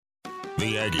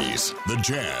The Aggies, the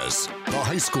Jazz, the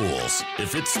high schools.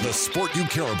 If it's the sport you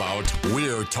care about,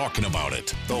 we're talking about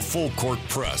it. The Full Court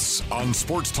Press on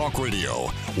Sports Talk Radio,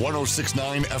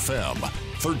 106.9 FM,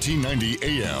 1390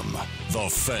 AM. The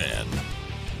Fan.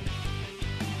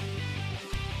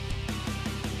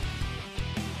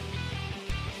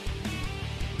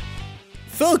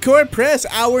 Full Court Press,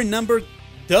 hour number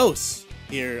dos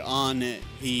here on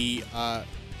the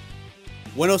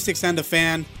 106.9 The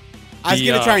Fan. I was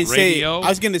gonna try and radio. say. I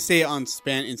was gonna say it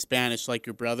in Spanish, like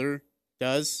your brother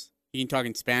does. You can talk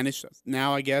in Spanish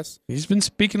now, I guess. He's been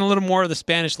speaking a little more of the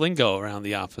Spanish lingo around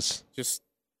the office. Just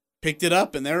picked it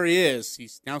up, and there he is.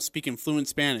 He's now speaking fluent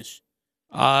Spanish.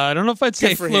 I don't know if I'd say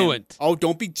Good for fluent. him. Oh,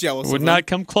 don't be jealous. Would of him. not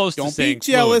come close to Don't saying be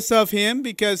jealous fluent. of him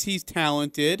because he's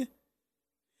talented.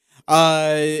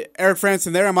 Eric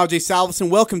Frandsen there. I'm Ajay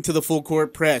Salvesen. Welcome to the Full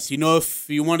Court Press. You know, if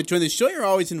you want to join the show, you're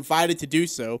always invited to do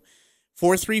so.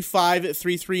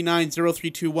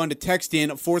 435-339-0321 to text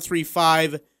in,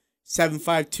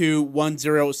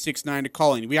 435-752-1069 to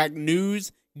call in. We got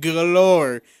news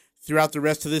galore throughout the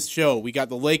rest of this show. We got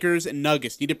the Lakers and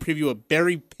Nuggets. Need to preview a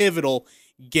very pivotal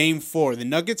Game 4. The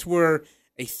Nuggets were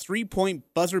a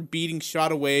 3-point buzzer-beating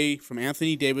shot away from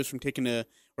Anthony Davis from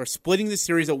splitting the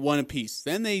series at 1 apiece.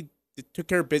 Then they took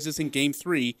care of business in Game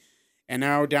 3, and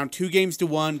now we're down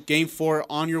 2-1. Game 4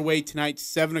 on your way tonight,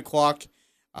 7 o'clock.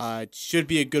 It should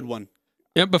be a good one.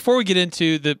 Yeah, before we get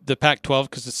into the Pac-12,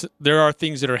 because there are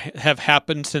things that have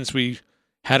happened since we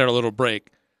had our little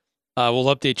break.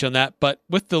 We'll update you on that. But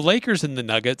with the Lakers and the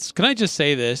Nuggets, can I just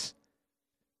say this?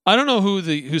 I don't know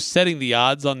who's setting the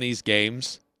odds on these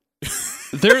games.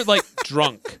 They're like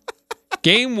drunk.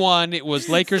 Game 1, it was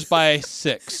Lakers by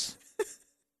 6.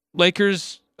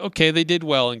 Lakers, okay, they did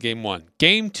well in Game 1.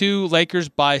 Game 2, Lakers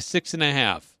by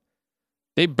 6.5.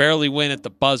 They barely win at the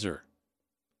buzzer.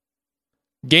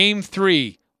 Game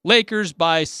 3, Lakers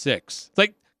by 6.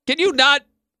 Like, can you not,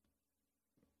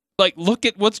 look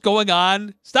at what's going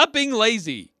on? Stop being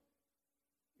lazy.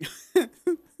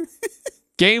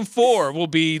 Game 4 will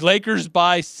be Lakers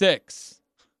by 6.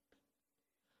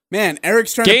 Man,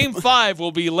 Eric's trying Game 5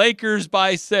 will be Lakers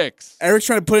by 6. Eric's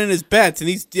trying to put in his bets, and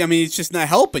it's just not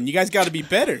helping. You guys got to be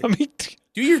better. Do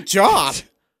your job.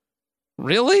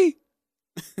 Really?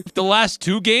 The last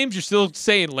 2 games, you're still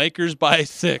saying Lakers by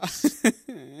 6.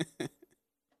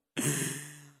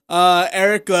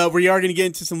 Eric, we are going to get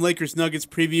into some Lakers Nuggets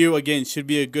preview. Again, should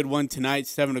be a good one tonight,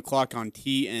 7 o'clock on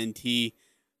TNT.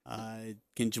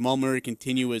 Can Jamal Murray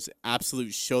continue his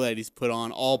absolute show that he's put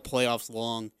on all playoffs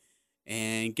long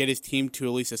and get his team to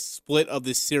at least a split of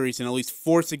this series and at least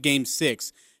force a Game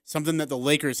 6? Something that the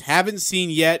Lakers haven't seen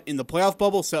yet in the playoff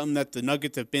bubble, something that the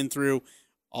Nuggets have been through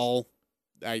the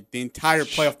entire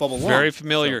playoff bubble long. Very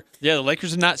familiar. So, yeah, the Lakers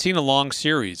have not seen a long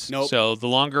series. Nope. So the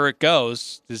longer it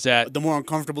goes, the more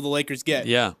uncomfortable the Lakers get.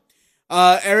 Yeah.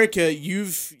 Erica,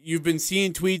 you've been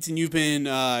seeing tweets and you've been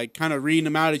kind of reading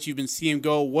them out as you've been seeing them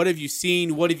go. What have you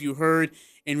seen? What have you heard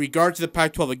in regard to the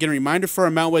Pac-12? Again, a reminder for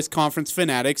our Mountain West Conference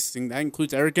fanatics, and that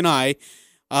includes Eric and I.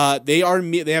 They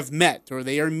have met, or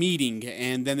they are meeting,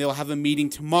 and then they'll have a meeting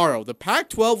tomorrow. The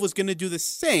Pac-12 was going to do the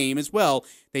same as well.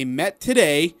 They met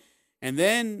today, and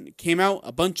then came out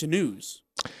a bunch of news.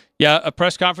 Yeah, a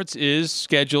press conference is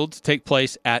scheduled to take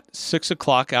place at 6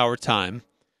 o'clock our time.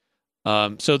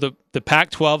 So the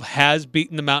Pac-12 has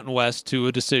beaten the Mountain West to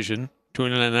a decision, to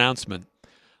an announcement.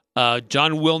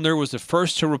 John Wilner was the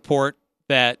first to report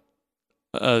that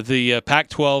the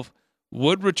Pac-12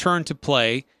 would return to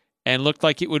play and looked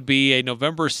like it would be a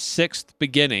November 6th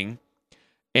beginning.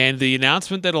 And the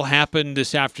announcement that will happen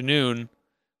this afternoon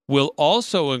will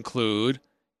also include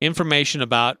information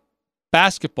about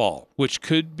basketball, which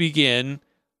could begin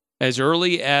as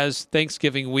early as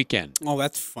Thanksgiving weekend. Oh,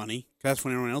 that's funny. That's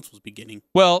when everyone else was beginning.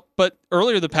 Well, but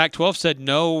earlier the Pac-12 said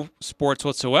no sports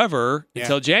whatsoever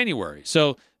until January.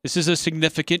 So this is a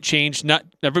significant change. Not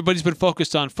everybody's been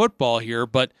focused on football here,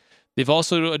 but they've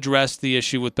also addressed the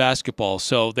issue with basketball.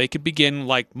 So they could begin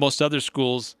like most other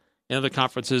schools and other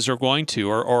conferences are going to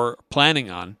or planning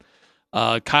on.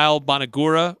 Kyle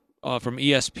Bonagura from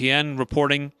ESPN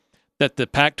reporting that the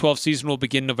Pac-12 season will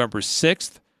begin November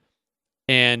 6th,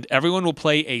 and everyone will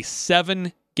play a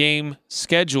 7-game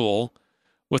schedule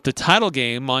with the title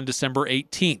game on December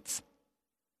 18th.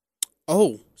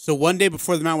 Oh, so one day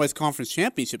before the Mountain West Conference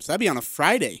Championships. That'd be on a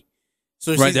Friday.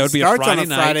 So right, that would be a Friday starts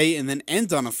on a Friday night, and then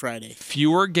ends on a Friday.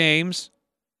 Fewer games,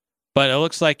 but it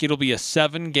looks like it'll be a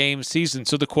 7-game season.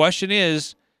 So the question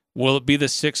is, will it be the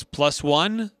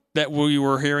 6+1 that we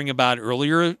were hearing about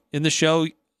earlier in the show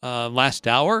last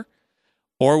hour,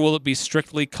 or will it be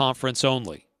strictly conference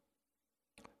only?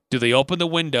 Do they open the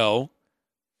window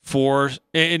for,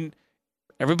 and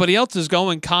Everybody else is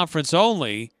going conference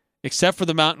only, except for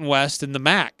the Mountain West and the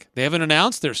MAC. They haven't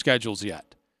announced their schedules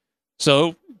yet.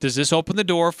 So does this open the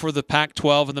door for the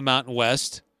Pac-12 and the Mountain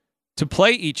West to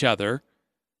play each other?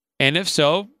 And if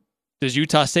so, does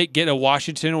Utah State get a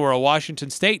Washington or a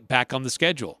Washington State back on the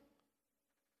schedule?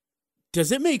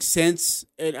 Does it make sense,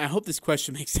 and I hope this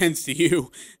question makes sense to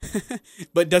you,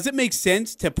 but does it make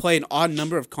sense to play an odd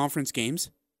number of conference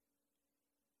games?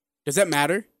 Does that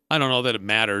matter? I don't know that it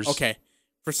matters. Okay.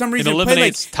 For some reason, it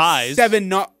eliminates like ties.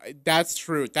 That's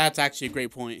true. That's actually a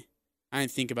great point. I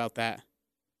didn't think about that.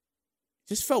 It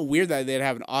just felt weird that they'd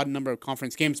have an odd number of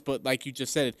conference games, but like you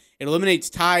just said, it eliminates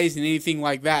ties and anything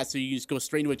like that, so you just go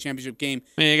straight into a championship game.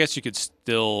 I mean, I guess you could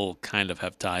still kind of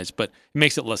have ties, but it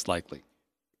makes it less likely.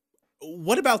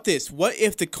 What about this? What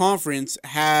if the conference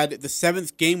had the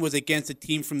 7th game was against a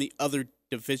team from the other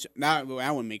division? That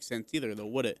wouldn't make sense either, though,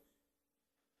 would it?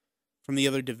 From the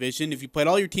other division? If you played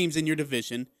all your teams in your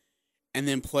division and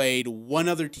then played one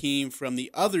other team from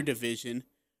the other division,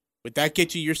 would that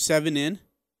get you your 7 in?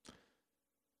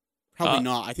 Probably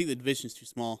not. I think the division's too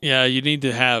small. Yeah, you need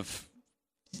to have,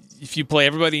 if you play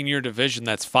everybody in your division,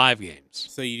 that's 5 games.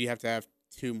 So you have to have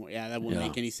 2 more. Yeah, that wouldn't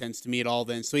make any sense to me at all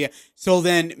then. So, yeah. So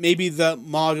then maybe the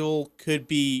model could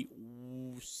be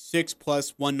 6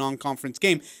 plus 1 non-conference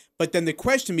game. But then the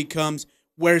question becomes,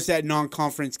 where's that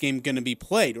non-conference game going to be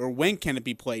played, or when can it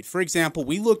be played? For example,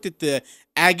 we looked at the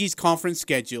Aggies conference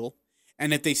schedule,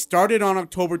 and if they started on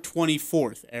October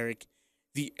 24th, Eric,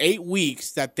 the 8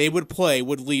 weeks that they would play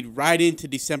would lead right into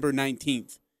December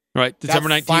 19th. Right, December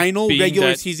 19th. Final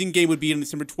regular season game would be on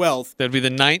December 12th. That'd be the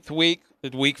 9th week,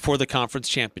 the week for the conference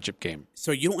championship game.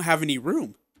 So you don't have any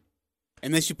room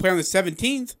unless you play on the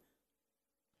 17th.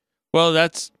 Well,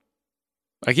 that's,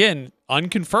 again,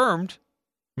 unconfirmed.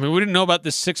 I mean, we didn't know about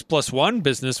this 6+1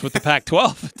 business with the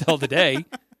Pac-12 until today.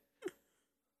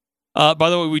 By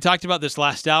the way, we talked about this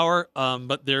last hour,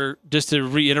 but just to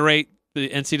reiterate, the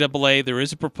NCAA, there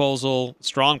is a proposal,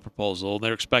 strong proposal,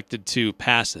 they're expected to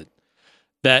pass it,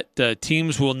 that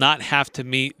teams will not have to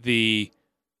meet the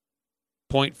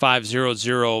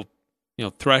 .500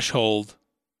 threshold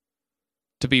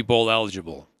to be bowl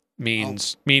eligible.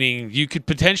 Meaning you could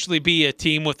potentially be a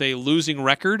team with a losing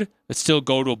record but still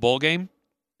go to a bowl game.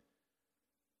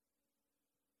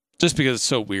 Just because it's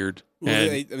so weird.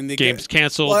 And games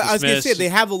canceled. Well, I was going to say, they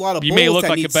have a lot of bowls. You may look that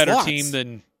like need a better slots. team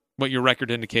than what your record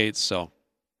indicates. So,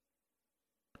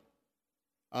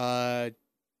 yeah,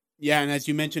 and as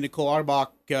you mentioned, Nicole Arbach,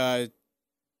 the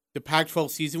Pac-12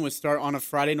 season would start on a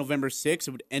Friday, November 6th.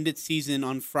 It would end its season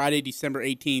on Friday, December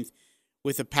 18th,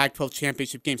 with a Pac-12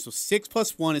 championship game. So 6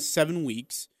 plus 1 is 7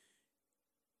 weeks.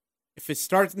 If it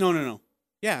starts, no.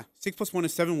 Yeah, 6 plus 1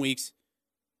 is 7 weeks.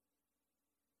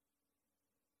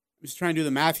 I'm just trying to do the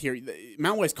math here. The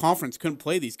Mountain West Conference couldn't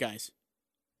play these guys.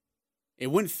 It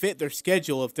wouldn't fit their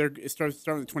schedule if they're starting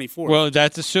on the 24th. Well,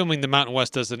 that's assuming the Mountain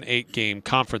West does an 8-game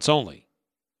conference only.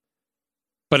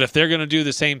 But if they're going to do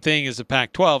the same thing as the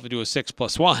Pac-12 and do a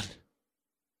 6+1,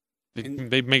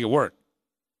 they'd make it work.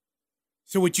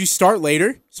 So would you start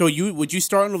later? So would you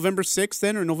start on November 6th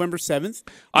then, or November 7th?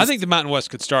 I think the Mountain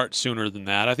West could start sooner than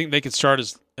that. I think they could start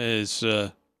as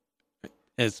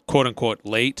quote unquote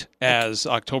late as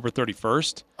October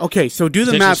 31st. Okay, so do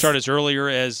the math. Start as earlier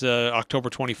as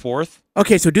October 24th.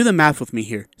 Okay, so do the math with me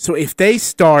here. So if they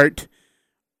start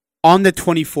on the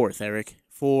 24th, Eric,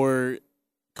 for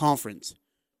conference,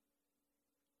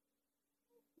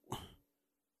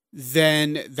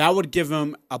 then that would give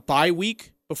them a bye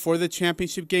week before the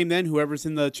championship game. Then whoever's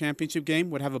in the championship game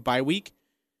would have a bye week.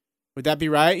 Would that be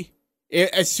right?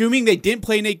 Assuming they didn't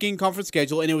play an 8-game conference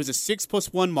schedule and it was a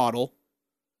 6+1 model,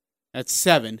 that's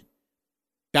 7.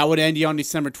 That would end you on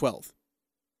December 12th.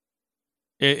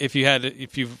 If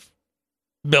you've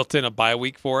built in a bye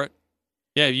week for it,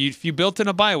 yeah. If you built in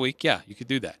a bye week, yeah, you could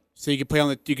do that. So you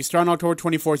could you could start on October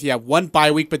 24th. You have one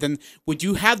bye week, but then would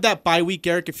you have that bye week,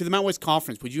 Eric? If you're the Mountain West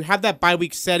Conference, would you have that bye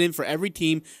week set in for every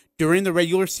team during the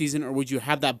regular season, or would you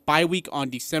have that bye week on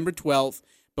December 12th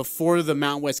before the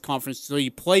Mountain West Conference? So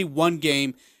you play one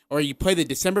game, or you play the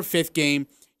December 5th game.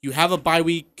 You have a bye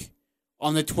week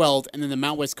on the 12th, and then the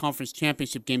Mountain West Conference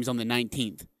Championship game is on the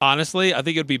 19th. Honestly, I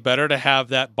think it would be better to have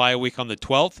that bye week on the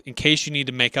 12th in case you need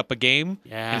to make up a game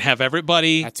and have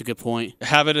everybody. That's a good point.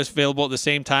 Have it available at the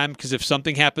same time, because if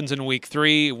something happens in week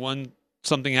 3,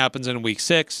 something happens in week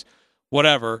 6,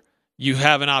 whatever, you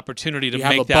have an opportunity to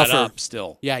make that up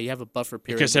still. Yeah, you have a buffer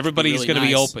period. Because everybody's going to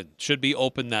be open. Should be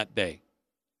open that day.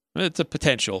 It's a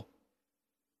potential.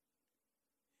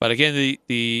 But again,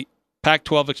 the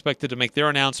Pac-12 expected to make their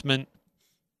announcement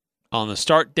on the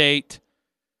start date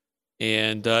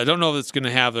And I don't know if it's going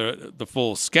to have the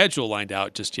full schedule lined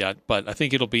out just yet, but I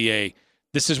think it'll be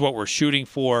this is what we're shooting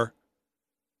for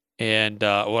and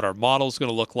what our model is going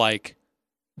to look like.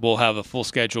 We'll have a full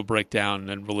schedule breakdown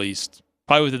and released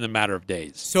probably within a matter of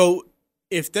days. So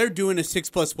if they're doing a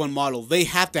 6+1 model, they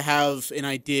have to have an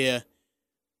idea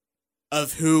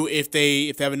of who, if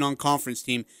they have a non-conference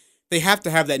team, they have to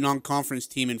have that non-conference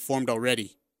team informed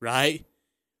already, right?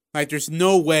 Like, there's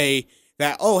no way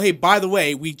that, oh, hey, by the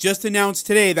way, we just announced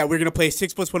today that we're going to play a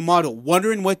 6+1 model.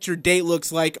 Wondering what your date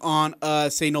looks like on,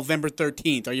 say, November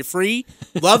 13th. Are you free?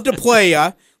 Love to play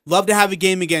ya. Love to have a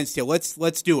game against you.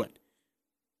 Let's do it.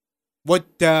 What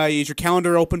is your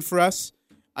calendar open for us?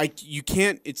 You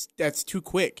can't. That's too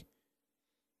quick.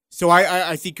 So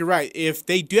I think you're right. If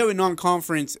they do have a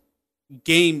non-conference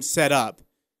game set up,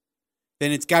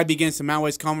 then it's got to be against the Mountain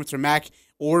West Conference or MAC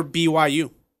or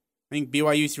BYU. I think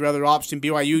BYU is your other option.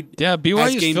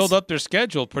 BYU's filled up their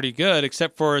schedule pretty good,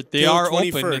 except for they are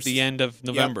open at the end of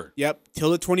November. Yep,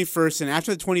 till the 21st, and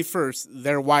after the 21st,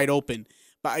 they're wide open.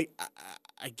 But I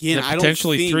don't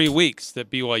potentially think 3 weeks that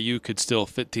BYU could still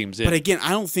fit teams in. But again,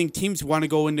 I don't think teams want to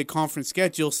go into conference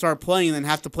schedule, start playing, and then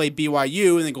have to play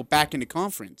BYU and then go back into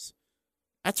conference.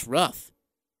 That's rough.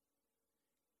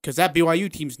 Because that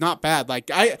BYU team's not bad. Like,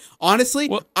 I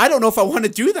don't know if I want to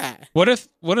do that. What if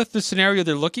the scenario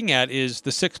they're looking at is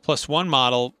the 6+1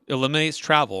 model eliminates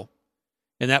travel,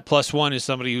 and that +1 is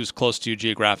somebody who's close to you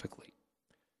geographically.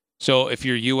 So if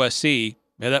you're USC,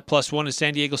 maybe that +1 is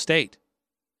San Diego State.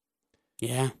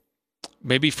 Yeah.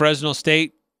 Maybe Fresno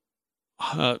State,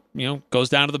 goes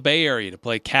down to the Bay Area to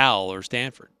play Cal or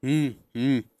Stanford.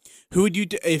 Mm-hmm. Who would you?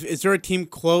 Is there a team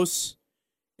close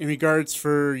in regards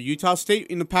for Utah State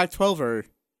in the Pac-12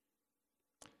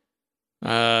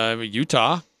 or?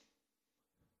 Utah.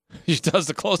 Utah's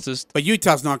the closest. But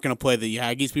Utah's not going to play the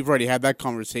Aggies. We've already had that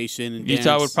conversation. And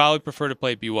Utah would probably prefer to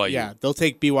play BYU. Yeah, they'll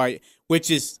take BYU,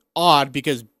 which is odd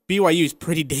because BYU is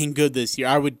pretty dang good this year.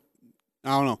 I don't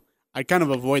know. I'd kind of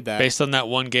avoid that. Based on that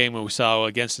one game we saw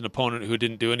against an opponent who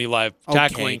didn't do any live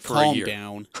tackling for a year.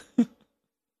 Calm down.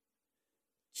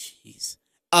 Jeez.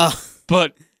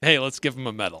 But, hey, let's give him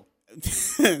a medal.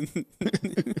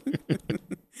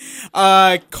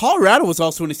 Colorado was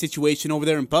also in a situation over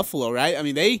there in Buffalo, right? I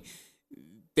mean, they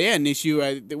had an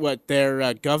issue.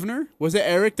 Their governor, was it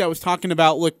Eric, that was talking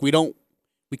about, look, we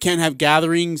can't have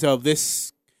gatherings of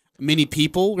this many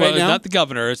people right now? Not the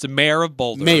governor. It's the mayor of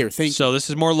Boulder. Mayor, thank you. So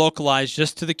this is more localized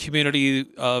just to the community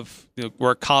of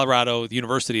where Colorado, the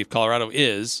University of Colorado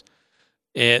is,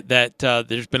 that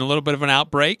there's been a little bit of an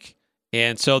outbreak,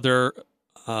 and so they're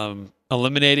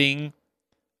eliminating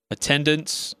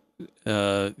attendance.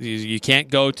 You can't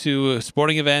go to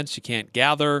sporting events. You can't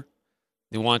gather.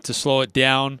 They want to slow it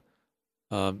down.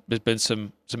 There's been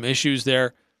some issues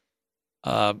there.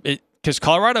 Because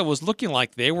Colorado was looking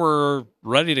like they were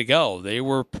ready to go. They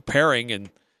were preparing,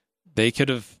 and they could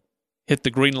have hit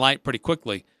the green light pretty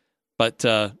quickly. But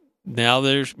now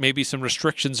there's maybe some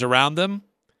restrictions around them,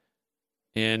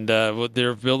 and with their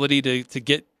ability to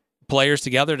get players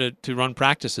together to run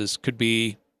practices could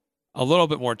be a little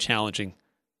bit more challenging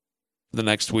for the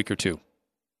next week or two.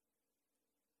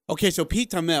 Okay, so Pete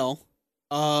Tamel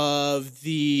of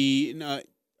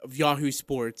Yahoo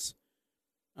Sports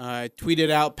tweeted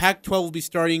out, Pac-12 will be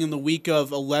starting in the week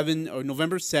of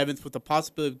November 7th with the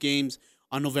possibility of games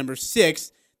on November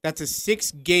 6th. That's a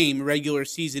 6-game regular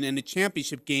season and a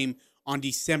championship game on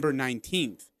December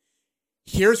 19th.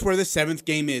 Here's where the 7th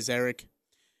game is, Eric.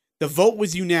 The vote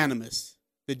was unanimous.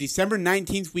 The December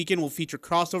 19th weekend will feature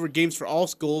crossover games for all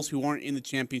schools who aren't in the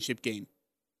championship game.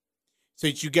 So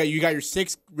you got your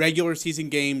 6 regular season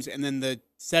games, and then the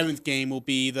 7th game will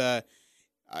be the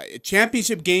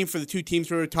championship game for the 2 teams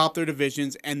who are atop their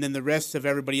divisions, and then the rest of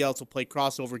everybody else will play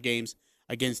crossover games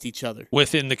against each other.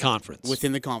 Within the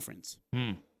conference.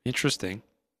 Interesting.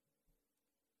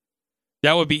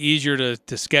 That would be easier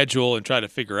to schedule and try to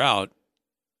figure out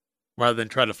rather than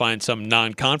try to find some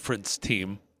non-conference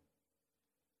team.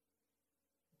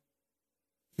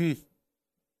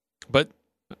 But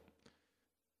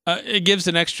it gives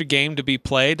an extra game to be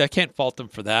played. I can't fault them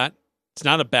for that. It's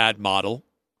not a bad model.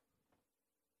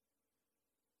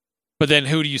 But then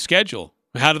who do you schedule?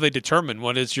 How do they determine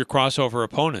what is your crossover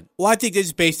opponent? Well, I think they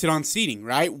just based it on seeding,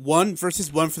 right? 1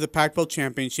 versus 1 for the Pac-12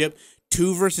 championship,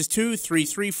 2 versus 2, 3,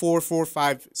 3, 4, 4,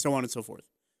 5, so on and so forth.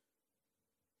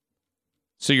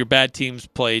 So your bad teams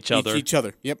play each other? Each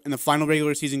other, yep, in the final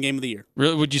regular season game of the year.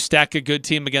 Really, would you stack a good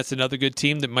team against another good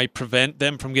team that might prevent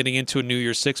them from getting into a New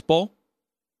Year's Six Bowl?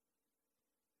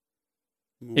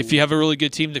 Ooh. If you have a really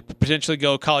good team that could potentially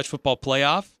go college football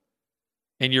playoff,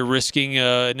 and you're risking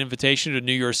an invitation to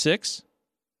New Year's Six?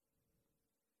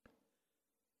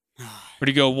 Or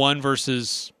do you go 1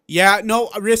 versus Yeah, no,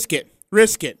 risk it.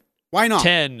 Why not?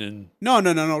 10 and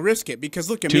No, risk it. Because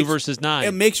look, 2 versus 9?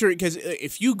 It makes sure, because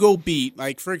if you go beat,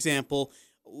 like, for example,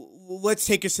 let's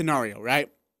take a scenario, right?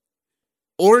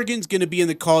 Oregon's going to be in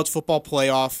the college football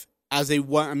playoff if they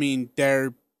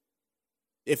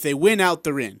win out,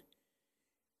 they're in.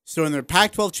 So in their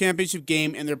Pac-12 championship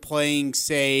game, and they're playing,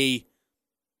 say,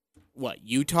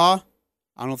 Utah?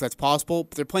 I don't know if that's possible,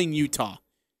 but they're playing Utah.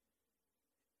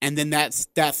 And then that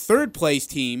third place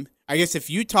team, I guess if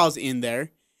Utah's in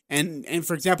there, and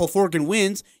for example, if Oregon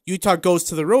wins, Utah goes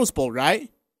to the Rose Bowl, right?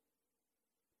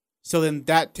 So then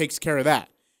that takes care of that.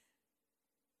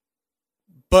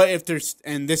 But if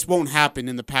and this won't happen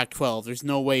in the Pac-12, there's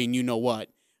no way, and you know what.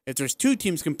 If there's 2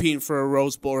 teams competing for a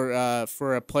Rose Bowl or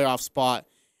for a playoff spot,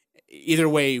 either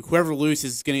way, whoever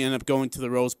loses is going to end up going to the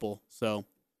Rose Bowl. So,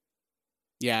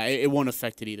 yeah, it won't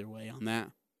affect it either way on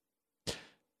that.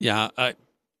 Yeah.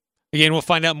 Again, we'll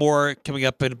find out more coming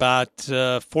up in about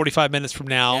 45 minutes from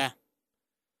now.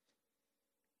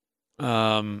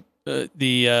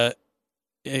 Yeah.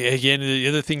 Again, the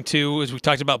other thing, too, is we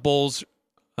talked about bowls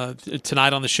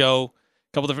tonight on the show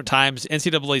a couple different times.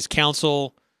 NCAA's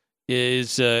council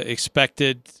is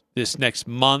expected this next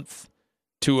month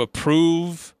to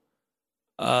approve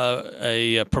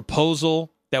a proposal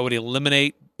that would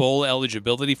eliminate bowl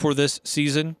eligibility for this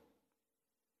season.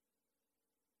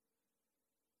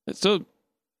 So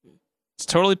it's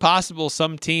totally possible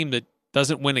some team that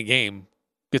doesn't win a game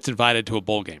gets invited to a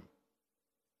bowl game.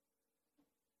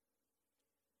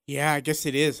 Yeah, I guess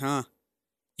it is, huh?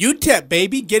 UTEP,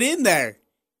 baby, get in there.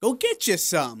 Go get you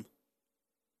some.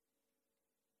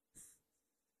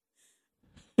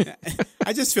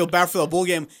 I just feel bad for the bowl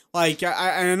game. Like,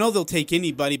 I know they'll take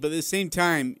anybody, but at the same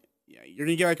time, you're going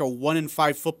to get like a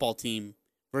 1-5 football team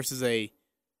versus a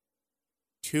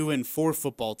 2-4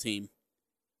 football team.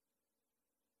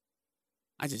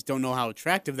 I just don't know how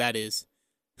attractive that is.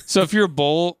 So if you're a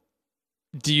bowl,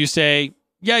 do you say,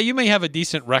 yeah, you may have a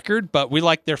decent record, but we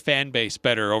like their fan base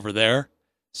better over there,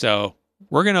 so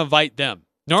we're going to invite them?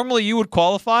 Normally you would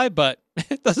qualify, but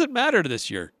it doesn't matter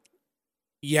this year.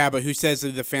 Yeah, but who says that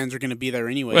the fans are going to be there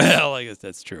anyway? Well, I guess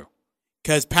that's true.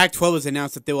 Because Pac-12 has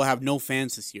announced that they will have no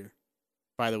fans this year,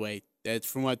 by the way. That's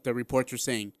from what the reports are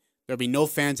saying. There'll be no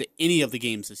fans at any of the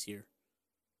games this year.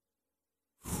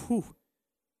 Whew.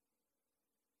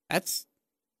 That's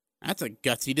a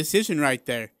gutsy decision right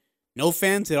there. No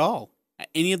fans at all at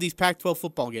any of these Pac-12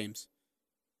 football games.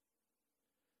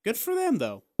 Good for them,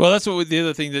 though. Well, that's what the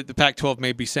other thing that the Pac-12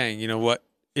 may be saying. You know, what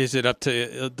is it up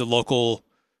to the local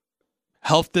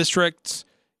health districts?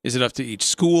 Is it up to each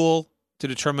school to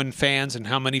determine fans and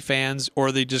how many fans, or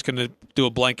are they just going to do a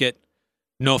blanket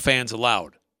no fans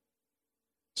allowed?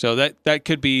 So that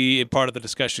could be part of the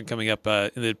discussion coming up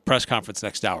in the press conference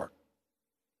next hour.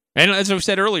 And as I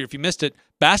said earlier, if you missed it,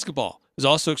 basketball is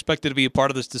also expected to be a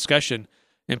part of this discussion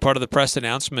and part of the press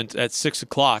announcement at 6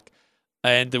 o'clock.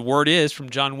 And the word is from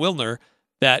John Wilner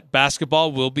that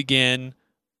basketball will begin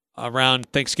around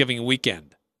Thanksgiving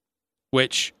weekend,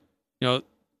 which, you know,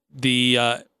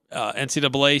 the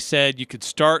NCAA said you could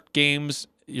start games,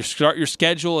 start your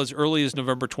schedule as early as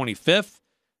November 25th.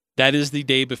 That is the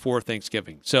day before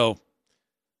Thanksgiving. So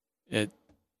it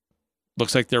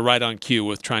looks like they're right on cue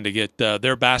with trying to get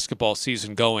their basketball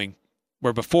season going,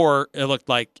 where before it looked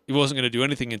like it wasn't going to do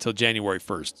anything until January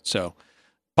 1st. So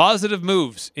positive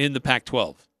moves in the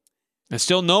Pac-12. And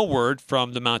still no word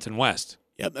from the Mountain West.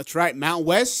 Yep, that's right. Mountain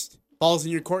West, ball's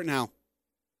in your court now.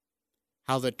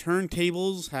 How the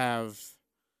turntables have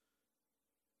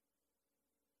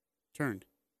turned.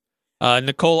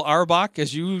 Nicole Auerbach,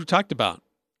 as you talked about,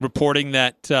 reporting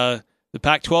that the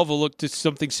Pac-12 will look to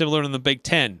something similar in the Big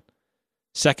Ten.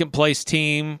 Second place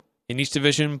team in each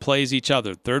division plays each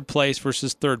other. Third place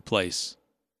versus third place.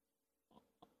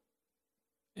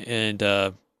 And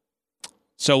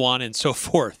so on and so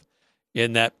forth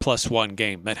in that +1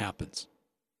 game that happens.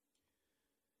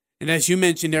 And as you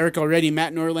mentioned, Eric, already,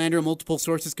 Matt Norlander, multiple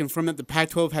sources confirm that the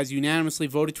Pac-12 has unanimously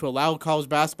voted to allow college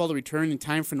basketball to return in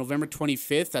time for November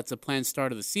 25th. That's a planned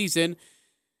start of the season.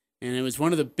 And it was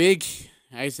one of the big,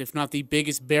 if not the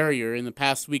biggest barrier in the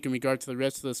past week in regard to the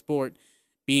rest of the sport,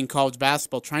 being college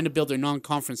basketball, trying to build their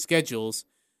non-conference schedules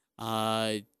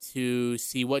to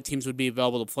see what teams would be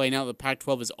available to play. Now the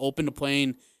Pac-12 is open to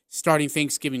playing starting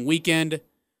Thanksgiving weekend.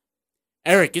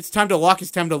 Eric, it's time to lock.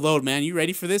 It's time to load, man. You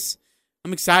ready for this?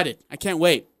 I'm excited. I can't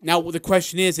wait. Now the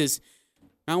question is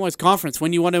Mountain West Conference,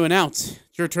 when do you want to announce?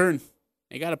 It's your turn.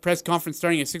 They got a press conference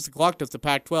starting at 6 o'clock. That's the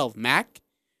Pac-12. Mac,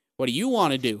 what do you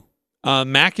want to do?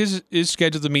 MAC is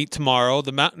scheduled to meet tomorrow.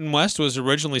 The Mountain West was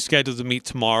originally scheduled to meet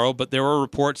tomorrow, but there were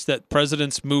reports that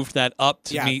presidents moved that up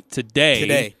to meet today.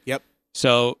 Today, yep.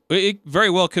 So it very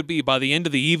well could be by the end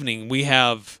of the evening we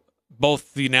have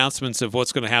both the announcements of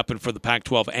what's going to happen for the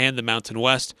Pac-12 and the Mountain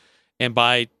West, and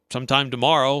by sometime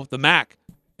tomorrow, the MAC.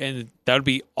 And that would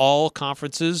be all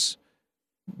conferences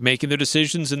making their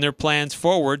decisions and their plans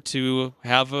forward to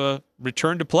have a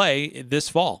return to play this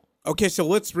fall. Okay, so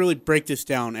let's really break this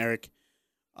down, Eric.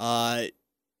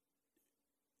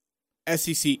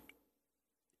 SEC,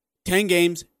 10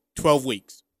 games, 12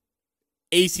 weeks.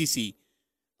 ACC,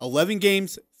 11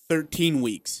 games, 13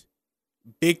 weeks.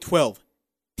 Big 12,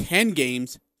 10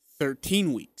 games,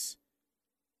 13 weeks.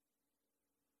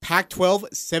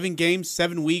 Pac-12, 7 games,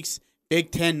 7 weeks.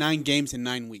 Big 10, 9 games, and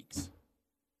 9 weeks.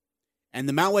 And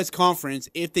the Mountain West Conference,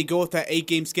 if they go with that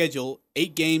 8-game schedule,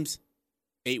 8 games,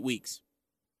 8 weeks.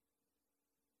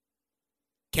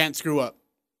 Can't screw up.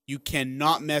 You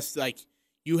cannot mess,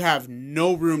 you have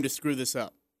no room to screw this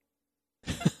up.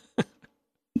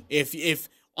 If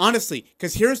honestly,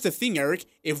 because here's the thing, Eric,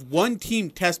 if one team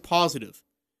tests positive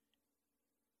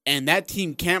and that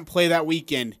team can't play that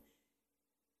weekend,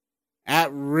 that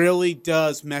really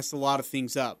does mess a lot of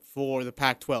things up for the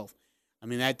Pac-12. I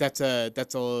mean, that's a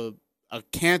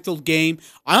canceled game.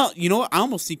 I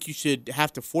almost think you should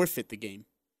have to forfeit the game.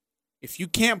 If you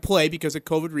can't play because of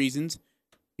COVID reasons,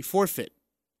 you forfeit.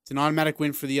 It's an automatic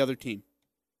win for the other team.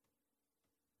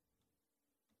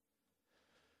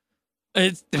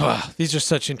 These are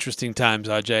such interesting times,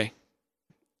 Ajay.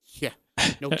 Yeah,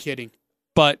 no kidding.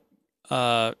 But you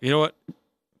know what?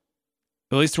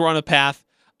 At least we're on a path.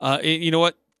 You know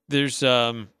what? There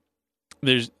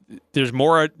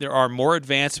are more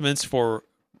advancements for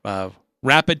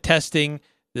rapid testing.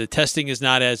 The testing is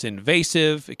not as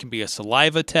invasive. It can be a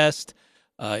saliva test.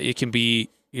 It can be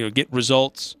get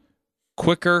results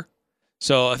quicker.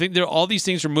 So I think all these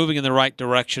things are moving in the right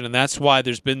direction, and that's why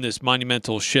there's been this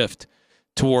monumental shift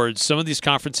towards some of these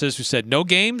conferences who said no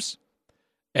games,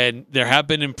 and there have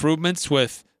been improvements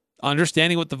with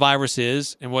understanding what the virus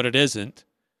is and what it isn't,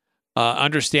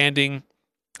 understanding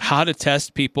how to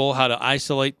test people, how to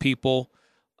isolate people,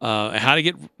 how to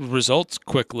get results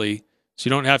quickly, so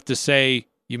you don't have to say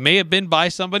you may have been by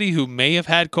somebody who may have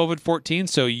had COVID-14,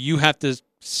 so you have to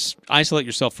isolate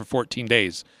yourself for 14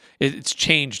 days. It's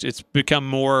changed. It's become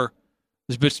more.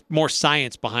 There's more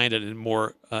science behind it and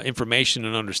more information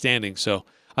and understanding. So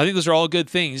I think those are all good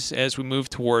things as we move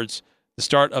towards the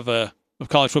start of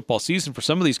college football season for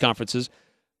some of these conferences.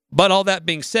 But all that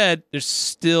being said, it's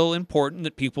still important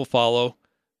that people follow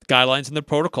the guidelines and the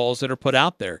protocols that are put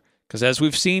out there. Because as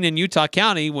we've seen in Utah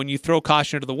County, when you throw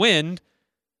caution to the wind,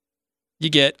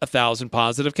 you get 1,000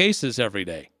 positive cases every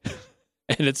day.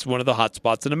 And it's one of the hot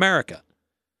spots in America.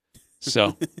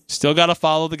 So still got to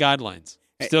follow the guidelines.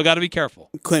 Still got to be careful.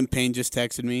 Clint Payne just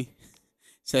texted me.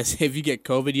 Says, if you get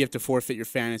COVID, you have to forfeit your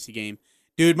fantasy game.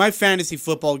 Dude, my fantasy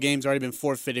football game's already been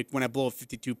forfeited when I blow a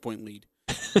 52-point lead.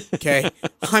 Okay?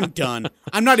 I'm done.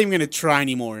 I'm not even going to try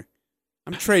anymore.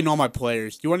 I'm trading all my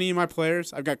players. Do you want any of my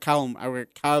players? I've got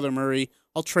Kyler Murray.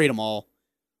 I'll trade them all.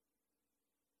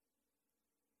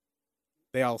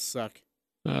 They all suck.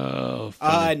 Oh,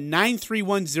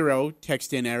 9310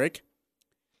 text in, Eric.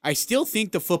 I still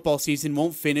think the football season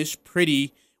won't finish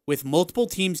pretty with multiple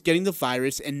teams getting the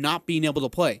virus and not being able to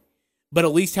play. But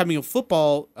at least having a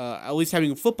football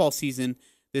season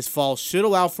this fall should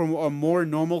allow for a more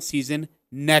normal season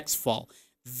next fall.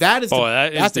 That's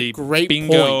a great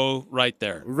bingo point. Right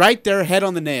there. Right there, head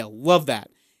on the nail. Love that.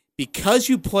 Because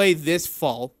you play this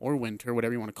fall or winter,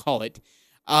 whatever you want to call it,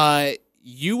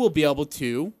 you will be able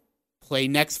to play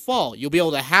next fall. You'll be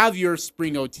able to have your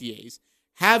spring OTAs,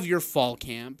 have your fall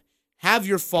camp, have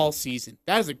your fall season.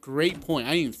 That is a great point.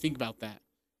 I didn't even think about that.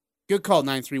 Good call,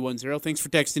 9310. Thanks for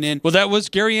texting in. Well, that was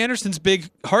Gary Anderson's big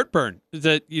heartburn,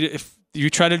 that if you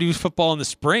try to do football in the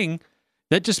spring,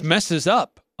 that just messes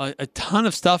up a ton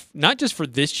of stuff, not just for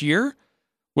this year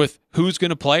with who's going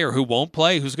to play or who won't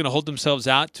play, who's going to hold themselves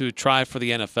out to try for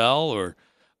the NFL, or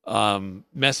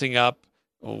messing up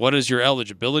what does your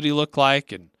eligibility look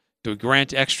like, and do we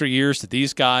grant extra years to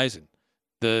these guys, and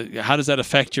how does that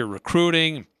affect your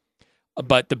recruiting?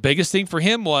 But the biggest thing for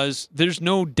him was there's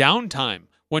no downtime.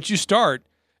 Once you start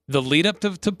the lead up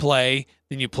to play,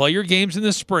 then you play your games in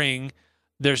the spring,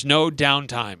 there's no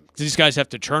downtime. These guys have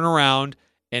to turn around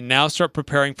and now start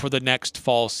preparing for the next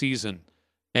fall season.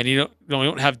 And you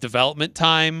don't have development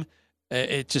time.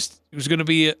 It was going to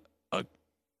be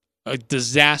a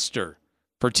disaster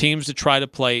for teams to try to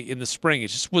play in the spring. It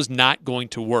just was not going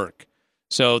to work.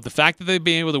 So the fact that they've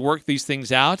been able to work these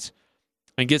things out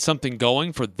and get something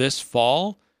going for this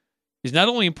fall, is not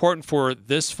only important for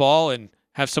this fall and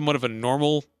have somewhat of a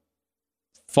normal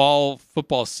fall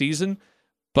football season,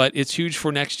 but it's huge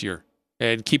for next year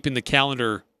and keeping the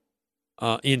calendar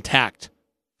intact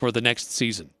for the next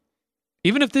season.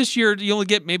 Even if this year you only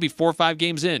get maybe 4 or 5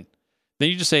 games in, then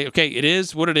you just say, okay, it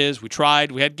is what it is. We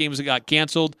tried. We had games that got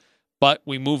canceled, but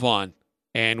we move on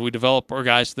and we develop our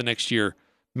guys for the next year.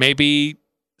 Maybe,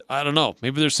 I don't know,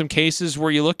 maybe there's some cases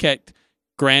where you look at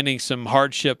granting some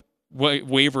hardship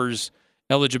waivers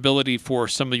eligibility for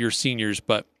some of your seniors,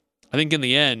 but I think in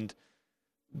the end,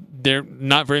 there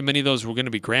not very many of those were going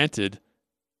to be granted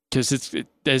because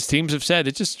as teams have said,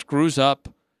 it just screws up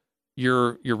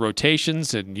your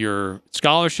rotations and your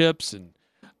scholarships and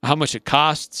how much it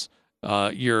costs,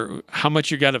 how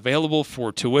much you got available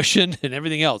for tuition and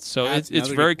everything else. So it's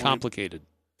very complicated.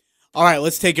 All right,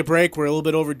 let's take a break. We're a little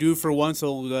bit overdue for one,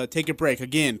 so we'll take a break.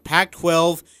 Again,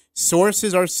 Pac-12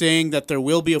 sources are saying that there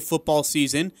will be a football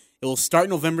season. It will start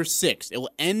November 6th. It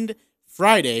will end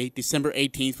Friday, December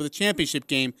 18th, with a championship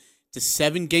game. It's a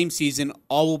 7-game season.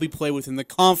 All will be played within the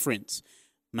conference.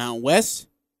 Mountain West,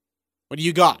 what do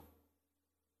you got?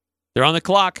 They're on the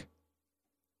clock.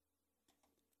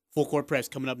 Full Court Press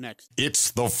coming up next.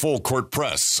 It's the Full Court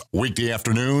Press, weekday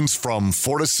afternoons from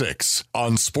 4 to 6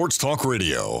 on Sports Talk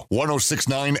Radio,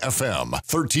 106.9 FM,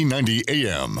 1390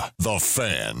 AM. The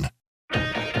Fan.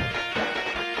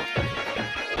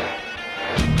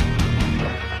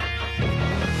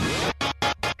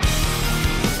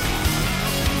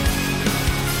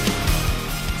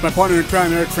 My partner in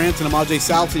crime, Eric Frandsen Ajay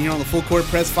Salvesen, here on the Full Court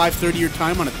Press, 5:30 your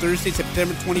time on a Thursday,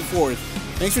 September 24th.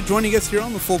 Thanks for joining us here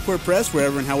on the Full Court Press,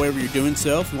 wherever and however you're doing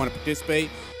so. If you want to participate,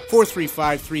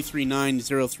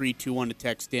 435-339-0321 to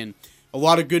text in. A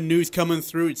lot of good news coming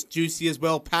through. It's juicy as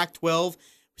well. Pac-12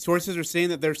 sources are saying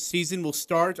that their season will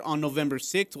start on November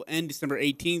 6th, will end December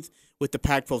 18th with the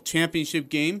Pac-12 championship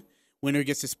game. Winner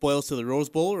gets the spoils to the Rose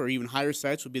Bowl, or even higher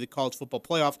sites would be the College Football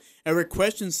Playoff. Eric,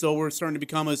 questions, though, we're starting to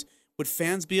become as would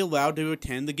fans be allowed to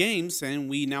attend the games? And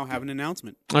we now have an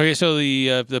announcement. Okay, so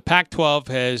the Pac-12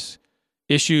 has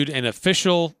issued an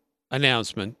official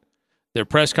announcement. Their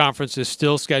press conference is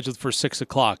still scheduled for 6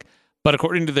 o'clock. But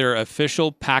according to their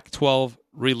official Pac-12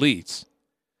 release,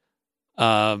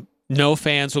 no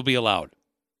fans will be allowed.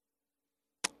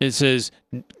 It says,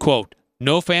 quote,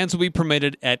 no fans will be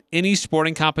permitted at any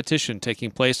sporting competition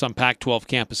taking place on Pac-12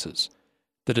 campuses.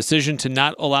 The decision to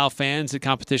not allow fans at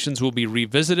competitions will be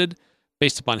revisited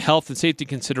based upon health and safety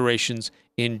considerations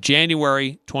in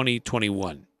January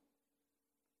 2021.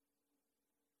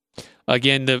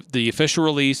 Again, the official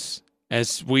release,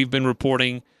 as we've been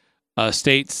reporting,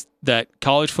 states that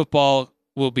college football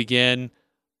will begin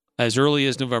as early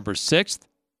as November 6th.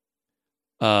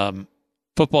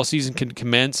 Football season can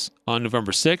commence on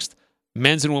November 6th.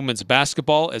 Men's and women's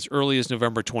basketball as early as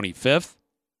November 25th.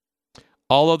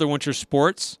 All other winter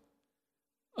sports,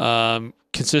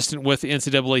 consistent with the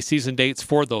NCAA season dates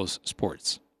for those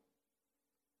sports.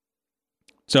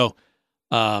 So,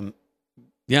 it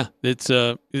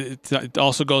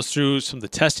also goes through some of the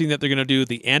testing that they're going to do,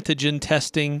 the antigen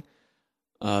testing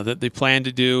that they plan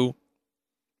to do,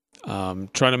 trying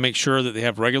to make sure that they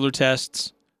have regular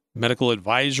tests. Medical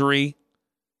advisory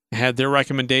had their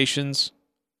recommendations.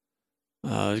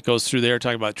 It goes through there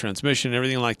talking about transmission and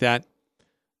everything like that.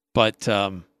 But,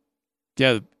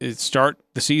 the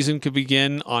season could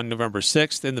begin on November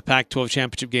 6th and the Pac-12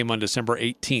 championship game on December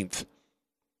 18th.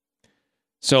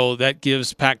 So that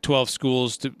gives Pac-12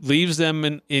 schools, leaves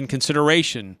them in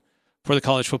consideration for the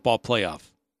college football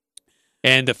playoff.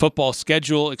 And the football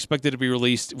schedule expected to be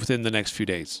released within the next few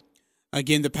days.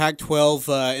 Again, the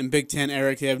Pac-12 and Big Ten,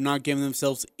 Eric, they have not given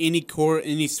themselves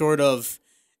any sort of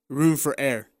room for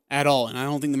error at all. And I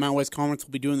don't think the Mountain West Conference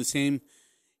will be doing the same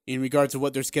in regards to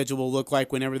what their schedule will look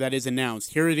like whenever that is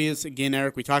announced. Here it is again,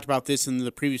 Eric. We talked about this in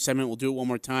the previous segment. We'll do it one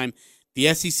more time.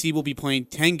 The SEC will be playing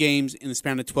 10 games in the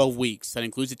span of 12 weeks. That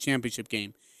includes a championship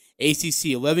game. ACC,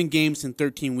 11 games in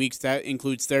 13 weeks. That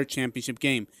includes their championship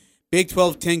game. Big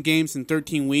 12, 10 games in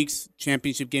 13 weeks,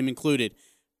 championship game included.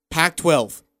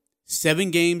 Pac-12,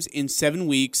 7 games in 7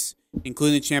 weeks,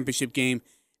 including the championship game.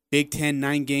 Big 10,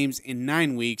 9 games in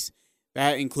 9 weeks.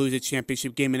 That includes a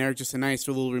championship game. And Eric, just a nice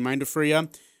little reminder for you.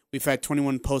 We've had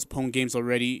 21 postponed games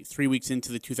already 3 weeks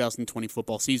into the 2020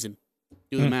 football season.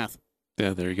 Do the math. Yeah,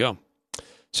 there you go.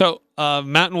 So,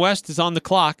 Mountain West is on the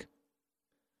clock.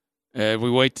 We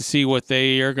wait to see what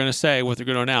they are going to say, what they're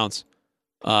going to announce.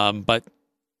 But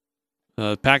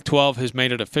Pac-12 has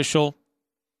made it official.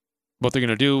 What they're going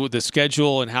to do with the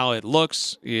schedule and how it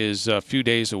looks is a few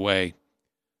days away.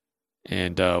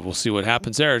 And we'll see what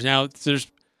happens there. Now,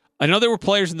 there's I know there were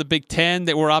players in the Big Ten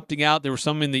that were opting out. There were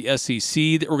some in the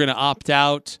SEC that were going to opt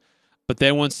out. But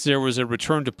then once there was a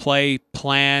return to play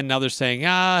plan, now they're saying,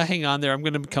 hang on there, I'm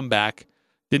going to come back.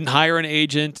 Didn't hire an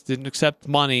agent, didn't accept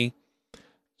money.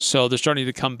 So they're starting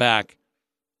to come back.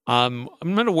 I'm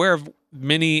not aware of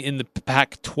many in the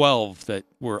Pac-12 that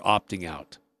were opting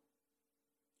out.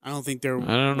 I don't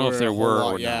know if there were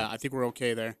or Yeah, not. I think we're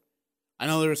okay there. I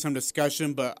know there was some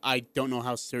discussion, but I don't know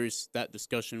how serious that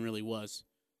discussion really was,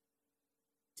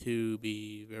 to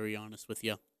be very honest with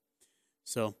you.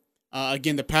 So,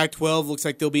 again, the Pac-12 looks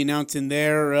like they'll be announcing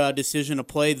their decision to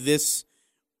play this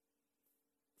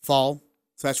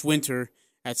fall/winter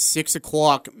at 6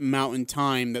 o'clock Mountain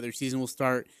Time, that their season will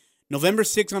start November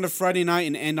 6th on a Friday night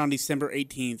and end on December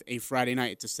 18th, a Friday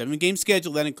night. It's a 7-game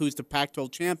schedule. That includes the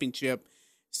Pac-12 championship.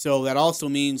 So that also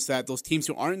means that those teams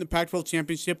who aren't in the Pac-12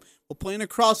 championship will play in a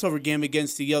crossover game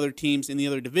against the other teams in the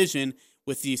other division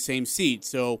with the same seed.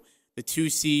 So the 2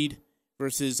 seed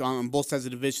versus on both sides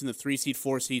of the division, the 3 seed,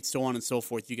 4 seed, so on and so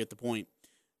forth. You get the point.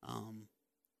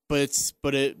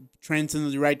 But it trends in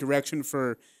the right direction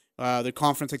for the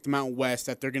conference like the Mountain West,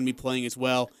 that they're going to be playing as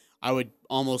well. I would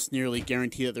almost nearly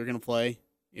guarantee that they're going to play,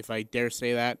 if I dare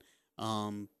say that.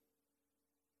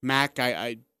 MAC,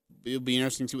 it'll be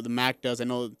interesting to see what the MAC does. I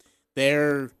know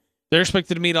they're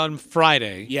expected to meet on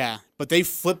Friday. Yeah, but they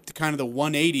flipped kind of the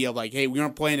 180 of like, hey, we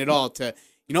aren't playing at all, to,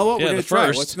 you know what, we're going to try.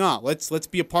 Let's not. Let's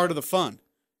be a part of the fun.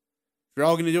 If you're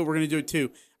all going to do it, we're going to do it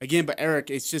too. Again, but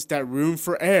Eric, it's just that room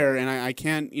for error, and I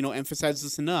can't emphasize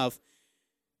this enough.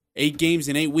 8 games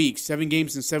in 8 weeks, 7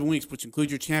 games in 7 weeks, which include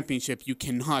your championship. You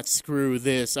cannot screw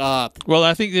this up. Well,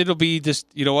 I think it'll be just,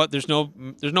 you know what, there's no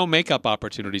makeup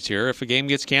opportunities here. If a game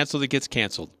gets canceled, it gets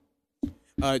canceled.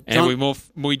 And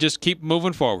we just keep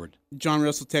moving forward. John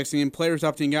Russell texting in, players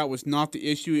opting out was not the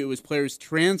issue. It was players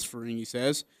transferring, he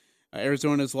says.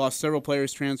 Arizona has lost several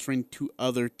players transferring to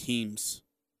other teams.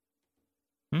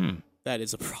 That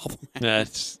is a problem.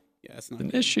 That's not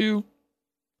an issue.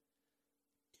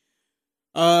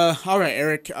 All right,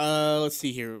 Eric. Let's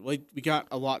see here. We got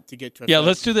a lot to get to. Yeah,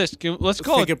 let's do this. Let's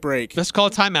take a break. Let's call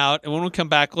a timeout, and when we come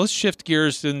back, let's shift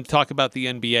gears and talk about the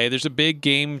NBA. There's a big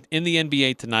game in the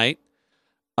NBA tonight,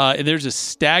 and there's a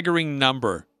staggering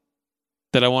number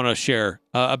that I want to share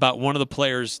about one of the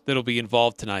players that'll be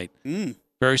involved tonight.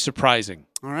 Very surprising.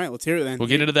 All right, let's hear it then. We'll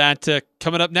get into that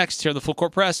coming up next here on the Full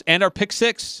Court Press and our Pick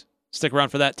 6. Stick around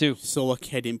for that, too. So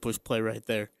lucky I didn't push play right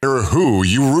there. Who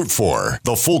you root for.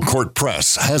 The Full Court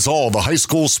Press has all the high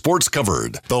school sports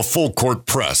covered. The Full Court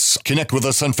Press. Connect with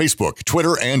us on Facebook,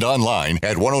 Twitter, and online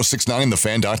at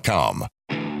 1069thefan.com.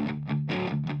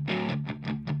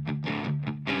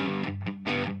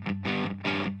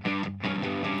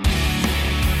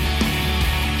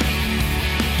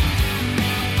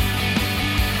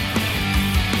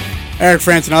 Eric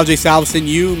Frandsen Ajay Salvesen,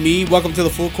 you, me, welcome to the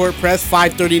Full Court Press,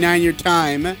 5:39 your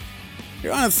time.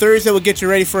 You're on a Thursday, we'll get you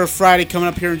ready for a Friday coming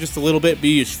up here in just a little bit.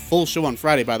 Be a full show on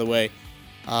Friday, by the way,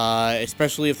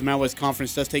 especially if the Mountain West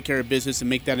Conference does take care of business and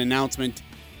make that announcement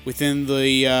within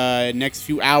the next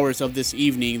few hours of this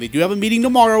evening. They do have a meeting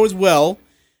tomorrow as well,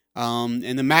 and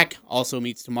the MAC also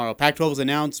meets tomorrow. Pac-12 was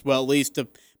announced, well, at least the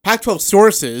Pac-12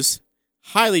 sources,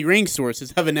 highly ranked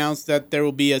sources, have announced that there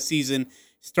will be a season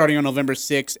starting on November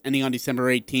 6th, ending on December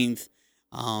 18th,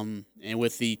 and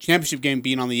with the championship game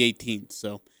being on the 18th.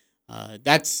 So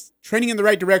that's trending in the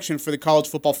right direction for the college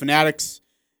football fanatics,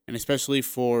 and especially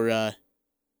for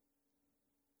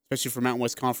Mountain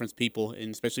West Conference people,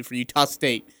 and especially for Utah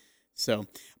State. So,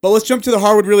 but let's jump to the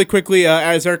hardwood really quickly.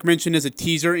 As Eric mentioned, as a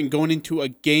teaser, and going into a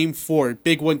Game 4,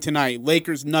 big one tonight.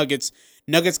 Lakers Nuggets.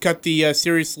 Nuggets cut the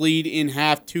series lead in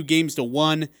half,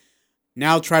 2-1.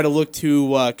 Now try to look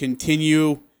to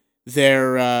continue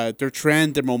their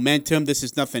trend, their momentum. This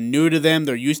is nothing new to them.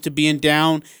 They're used to being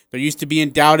down. They're used to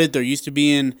being doubted. They're used to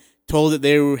being told that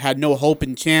they had no hope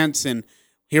and chance. And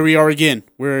here we are again.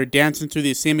 We're dancing through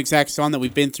the same exact song that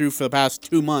we've been through for the past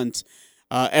 2 months.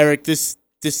 Eric, this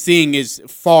thing is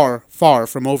far, far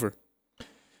from over.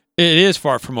 It is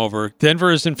far from over.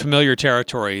 Denver is in familiar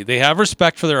territory. They have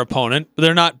respect for their opponent, but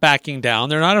they're not backing down.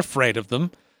 They're not afraid of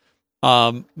them.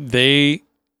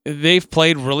 They've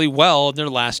played really well in their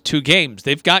last 2 games.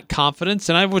 They've got confidence,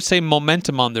 and I would say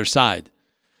momentum on their side.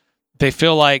 They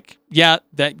feel like,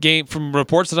 that game, from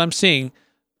reports that I'm seeing,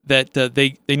 that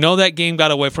they know that game got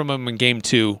away from them in Game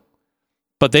 2,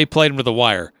 but they played them to the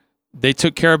wire. They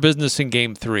took care of business in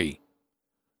Game 3.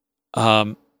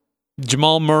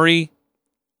 Jamal Murray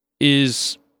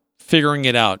is figuring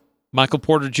it out. Michael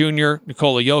Porter Jr.,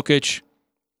 Nikola Jokic,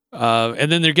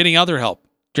 and then they're getting other help.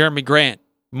 Jeremy Grant,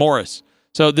 Morris.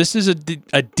 So this is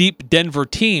a deep Denver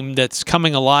team that's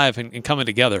coming alive and coming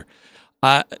together.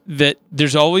 That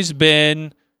there's always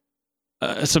been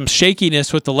some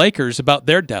shakiness with the Lakers about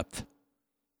their depth,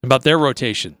 about their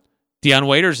rotation. Dion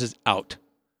Waiters is out.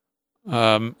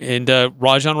 And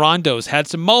Rajon Rondo's had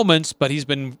some moments, but he's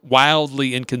been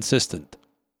wildly inconsistent.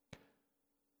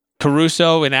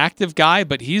 Caruso, an active guy,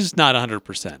 but he's not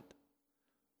 100%.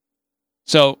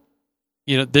 So,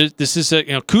 this is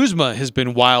Kuzma has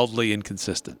been wildly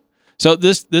inconsistent. So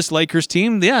this Lakers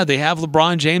team, they have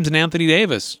LeBron James and Anthony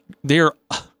Davis. They're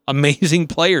amazing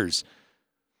players.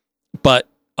 But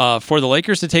for the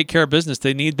Lakers to take care of business,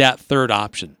 they need that third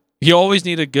option. You always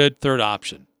need a good third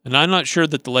option. And I'm not sure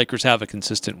that the Lakers have a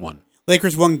consistent one.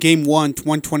 Lakers won Game 1,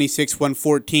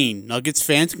 126-114. Nuggets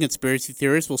fans and conspiracy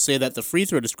theorists will say that the free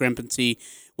throw discrepancy,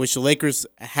 which the Lakers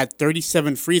had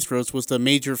 37 free throws, was the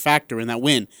major factor in that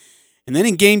win. And then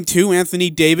in Game 2,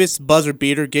 Anthony Davis, buzzer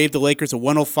beater, gave the Lakers a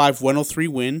 105-103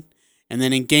 win. And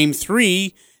then in Game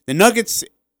 3, the Nuggets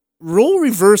role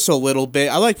reverse a little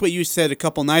bit. I liked what you said a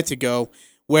couple nights ago,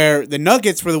 where the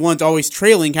Nuggets were the ones always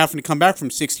trailing, having to come back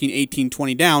from 16, 18,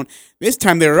 20 down. This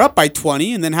time they were up by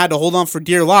 20 and then had to hold on for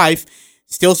dear life.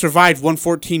 Still survived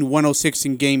 114-106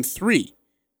 in Game 3.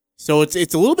 So it's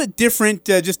a little bit different,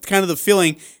 just kind of the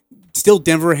feeling. Still,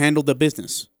 Denver handled the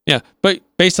business. Yeah, but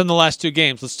based on the last 2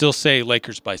 games, let's still say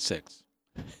Lakers by 6.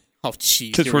 Oh,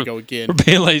 jeez, here we go again. We're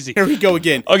being lazy. Here we go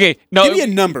again. Okay, no. Give me a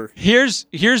number. Here's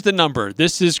the number.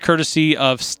 This is courtesy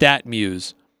of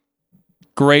StatMuse.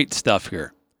 Great stuff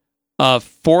here.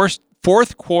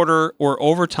 Fourth quarter or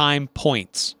overtime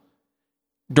points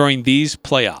during these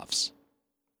playoffs.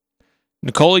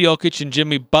 Nikola Jokic and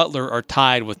Jimmy Butler are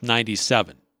tied with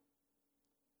 97.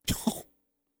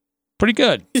 Pretty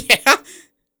good. Yeah.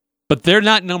 But they're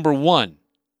not number one.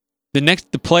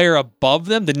 The player above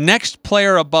them,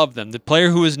 the player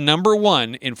who is number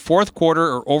one in fourth quarter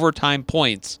or overtime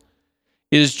points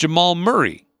is Jamal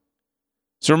Murray.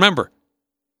 So remember,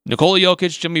 Nikola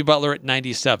Jokic, Jimmy Butler at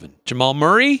 97. Jamal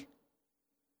Murray,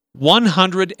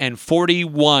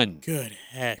 141. Good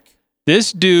heck.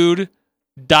 This dude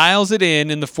dials it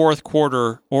in the fourth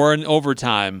quarter or in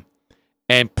overtime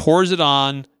and pours it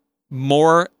on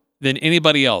more than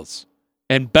anybody else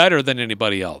and better than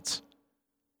anybody else.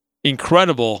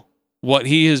 Incredible what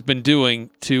he has been doing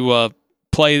to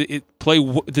play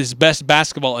this best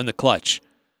basketball in the clutch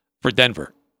for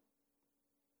Denver.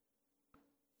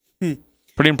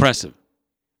 Pretty impressive.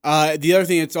 The other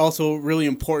thing that's also really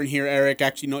important here, Eric,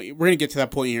 actually, no, we're going to get to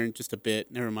that point here in just a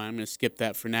bit. Never mind. I'm going to skip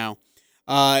that for now.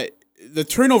 The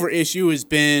turnover issue has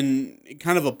been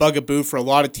kind of a bugaboo for a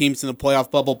lot of teams in the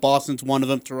playoff bubble. Boston's one of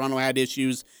them. Toronto had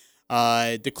issues.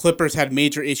 The Clippers had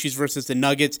major issues versus the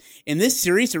Nuggets. In this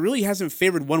series, it really hasn't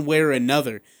favored one way or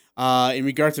another in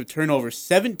regards to turnovers.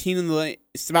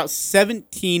 It's about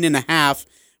 17 and a half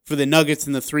for the Nuggets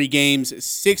in the 3 games,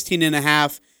 16 and a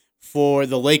half for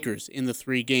the Lakers in the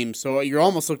 3 games. So you're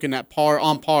almost looking at par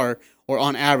or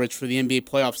on average for the NBA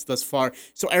playoffs thus far.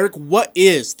 So, Eric, what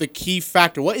is the key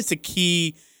factor? What is the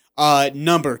key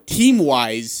number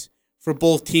team-wise for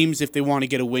both teams if they want to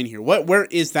get a win here? Where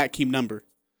is that key number?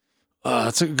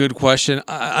 That's a good question.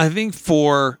 I think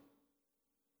for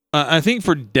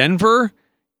Denver,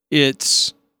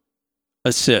 it's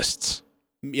assists.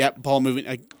 Yep, ball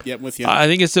movement. Yep, with you. I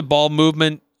think it's the ball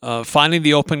movement, finding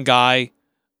the open guy,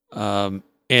 and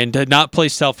to not play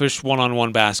selfish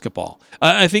one-on-one basketball.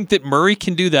 I think that Murray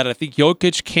can do that. I think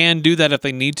Jokic can do that if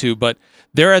they need to, but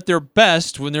they're at their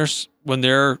best when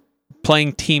they're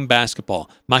playing team basketball.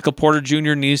 Michael Porter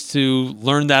Jr. needs to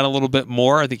learn that a little bit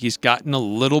more. I think he's gotten a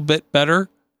little bit better.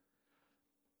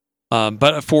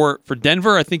 But for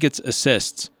Denver, I think it's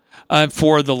assists.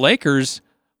 For the Lakers,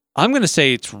 I'm going to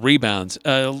say it's rebounds.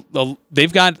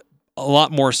 They've got a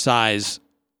lot more size,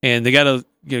 and they got to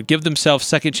give themselves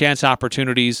second chance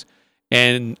opportunities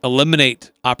and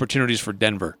eliminate opportunities for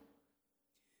Denver.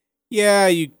 Yeah,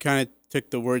 you kind of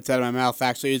took the words out of my mouth,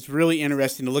 actually. It's really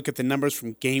interesting to look at the numbers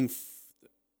from Game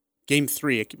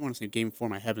 3. I keep wanting to say Game 4,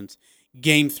 my heavens.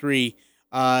 Game 3.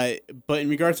 But in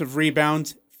regards of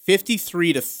rebounds,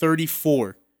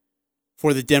 53-34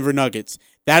 for the Denver Nuggets.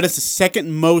 That is the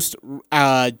second most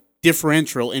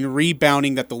differential in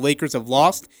rebounding that the Lakers have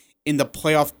lost in the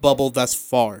playoff bubble thus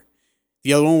far.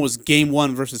 The other one was Game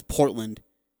 1 versus Portland.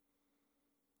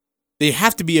 They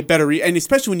have to be a better and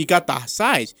especially when you got the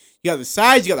size. You got the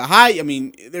size, you got the height. I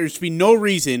mean, there should be no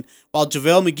reason while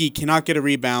JaVale McGee cannot get a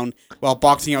rebound while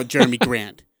boxing out Jeremy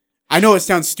Grant. I know it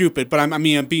sounds stupid, but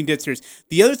I'm being dead serious.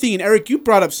 The other thing, and Eric, you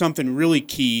brought up something really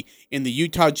key in the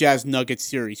Utah Jazz Nuggets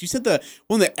series. You said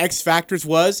one of the X factors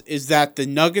is that the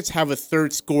Nuggets have a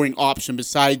third scoring option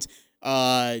besides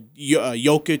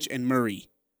Jokic and Murray.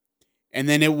 And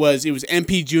then it was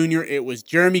MP Jr., it was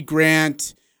Jeremy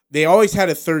Grant. They always had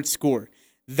a third scorer.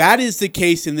 That is the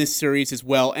case in this series as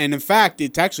well. And in fact,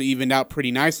 it's actually evened out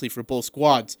pretty nicely for both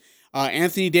squads.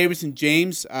 Anthony Davis and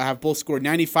James have both scored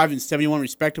 95 and 71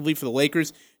 respectively for the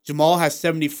Lakers. Jamal has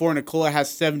 74 and Nikola has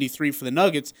 73 for the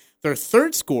Nuggets. Their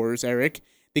third scorers, Eric,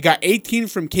 they got 18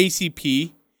 from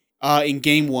KCP in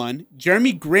Game 1.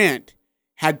 Jeremy Grant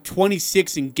had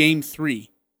 26 in Game 3.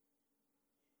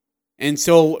 And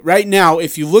so right now,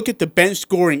 if you look at the bench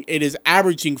scoring, it is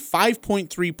averaging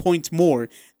 5.3 points more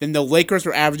than the Lakers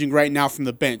are averaging right now from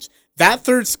the bench. That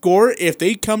third scorer, if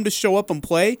they come to show up and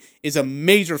play, is a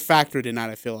major factor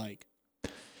tonight, I feel like.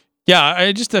 Yeah,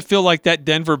 I feel like that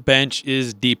Denver bench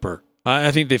is deeper.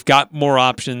 I think they've got more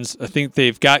options. I think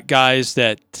they've got guys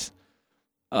that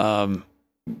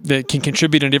that can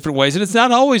contribute in different ways. And it's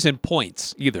not always in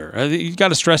points either. You got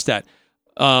to stress that.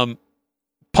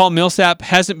 Paul Millsap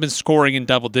hasn't been scoring in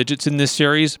double digits in this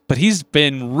series, but he's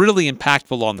been really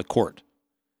impactful on the court.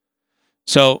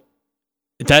 So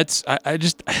that's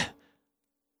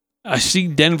I see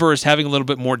Denver as having a little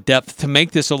bit more depth to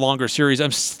make this a longer series.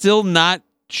 I'm still not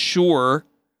sure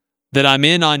that I'm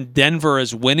in on Denver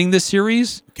as winning the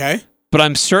series. Okay. But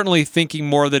I'm certainly thinking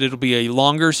more that it'll be a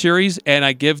longer series, and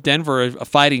I give Denver a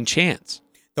fighting chance.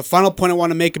 The final point I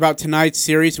want to make about tonight's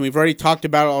series, and we've already talked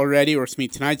about it already,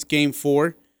 tonight's Game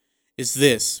 4, is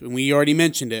this, and we already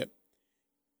mentioned it.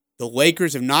 The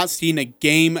Lakers have not seen a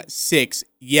Game 6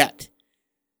 yet.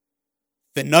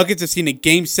 The Nuggets have seen a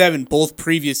Game 7 both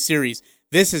previous series.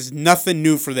 This is nothing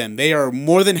new for them. They are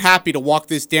more than happy to walk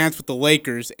this dance with the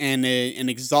Lakers and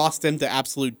exhaust them to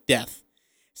absolute death.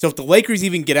 So if the Lakers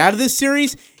even get out of this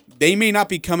series, they may not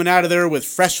be coming out of there with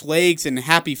fresh legs and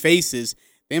happy faces.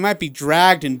 They might be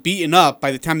dragged and beaten up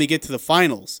by the time they get to the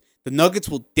finals. The Nuggets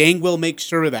will dang well make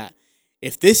sure of that.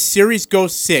 If this series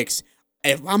goes 6,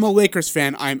 if I'm a Lakers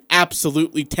fan, I'm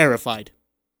absolutely terrified.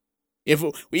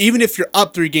 Even if you're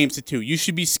up 3-2, you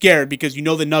should be scared because you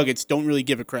know the Nuggets don't really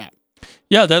give a crap.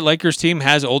 Yeah, that Lakers team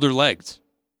has older legs.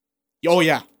 Oh,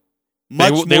 yeah.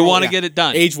 They want to get it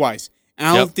done. Age-wise. And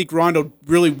I don't think Rondo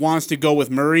really wants to go with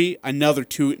Murray another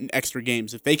 2 extra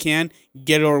games. If they can,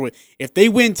 get it over with. If they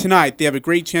win tonight, they have a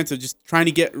great chance of just trying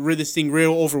to get rid of this thing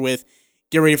real over with,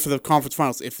 get ready for the conference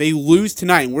finals. If they lose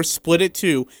tonight and we're split at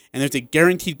 2, and there's a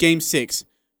guaranteed Game 6,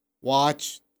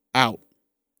 watch out.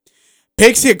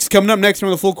 Pick 6 coming up next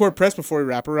on the Full Court Press before we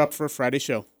wrap her up for a Friday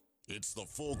show. It's the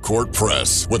Full Court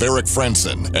Press with Eric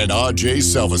Frandsen and Ajay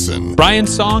Salvesen.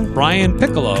 Brian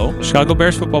Piccolo, Chicago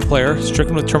Bears football player,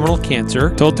 stricken with terminal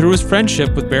cancer, told through his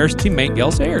friendship with Bears teammate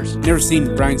Gale Sayers. Never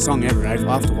seen Brian Song ever.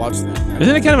 I'll have to watch that.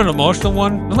 Isn't it kind of an emotional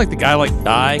one? Doesn't like the guy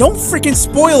died? Don't freaking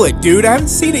spoil it, dude. I haven't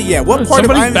seen it yet. What part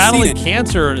of it I haven't battling seen it?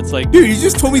 Cancer, and it's like, dude, you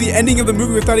just told me the ending of the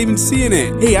movie without even seeing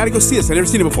it. Hey, I gotta go see this. I've never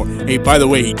seen it before. Hey, by the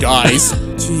way, he dies.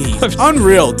 Jeez,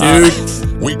 unreal, dude.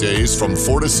 Weekdays from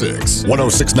 4 to 6,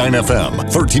 106.9 FM,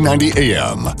 1390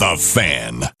 AM. The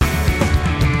Fan.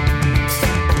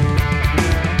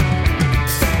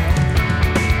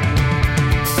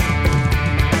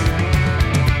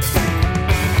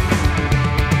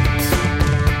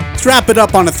 Let's wrap it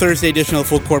up on a Thursday edition of the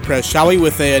Full Court Press, shall we,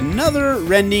 with another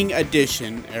rending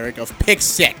edition, Eric, of Pick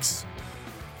 6.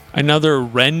 Another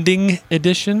rending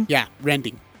edition? Yeah,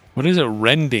 rending. What is a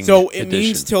rending So it edition?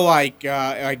 means to like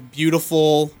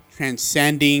beautiful,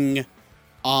 transcending,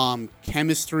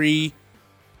 chemistry.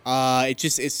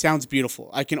 It sounds beautiful,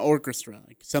 like an orchestra,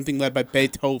 like something led by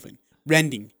Beethoven.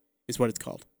 Rending is what it's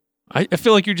called. I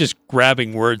feel like you're just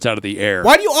grabbing words out of the air.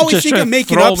 Why do you always think I'm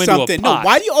making up something? No,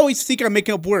 why do you always think I'm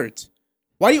making up words?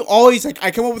 Why do you always,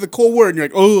 I come up with a cool word and you're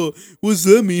like, oh, what's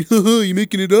that mean? You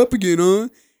making it up again, huh?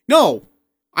 No.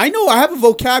 I know I have a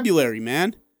vocabulary,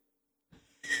 man.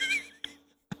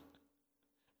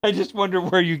 I just wonder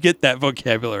where you get that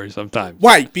vocabulary sometimes.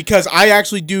 Why? Because I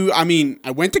actually do. I mean,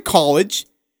 I went to college.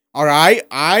 All right.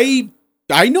 I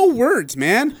know words,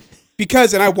 man.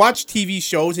 And I watch TV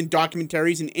shows and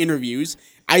documentaries and interviews.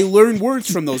 I learn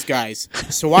words from those guys.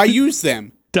 So I use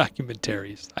them.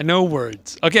 Documentaries. I know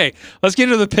words. Okay, let's get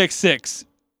into the Pick 6.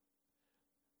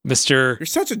 Mr. You're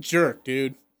such a jerk,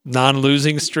 dude.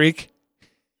 Non-losing streak.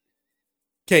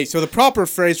 Okay, so the proper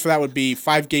phrase for that would be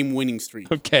 5-game winning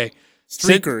streak. Okay.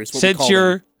 Streaker is what we call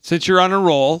them. Since you're on a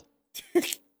roll,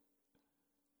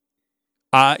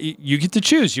 you get to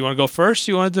choose. You want to go first?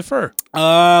 You want to defer?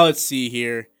 Let's see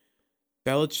here.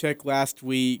 Belichick last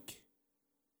week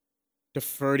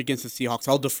deferred against the Seahawks.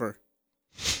 I'll defer.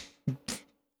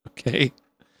 Okay.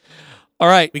 All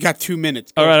right. We got 2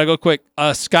 minutes. All right, I'll go quick.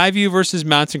 Skyview versus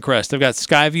Mountain Crest. I've got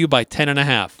Skyview by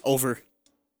 10.5. Over.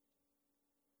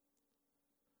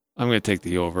 I'm going to take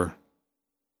the over.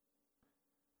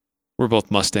 We're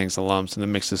both Mustangs alums, and it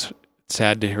makes us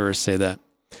sad to hear us say that.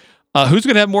 Who's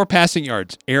going to have more passing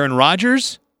yards, Aaron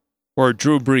Rodgers or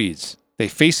Drew Brees? They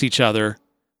face each other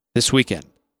this weekend.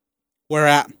 Where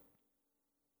at?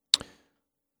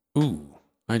 Ooh,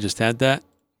 I just had that.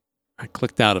 I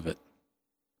clicked out of it.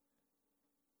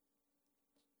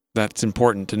 That's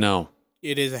important to know.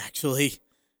 It is actually.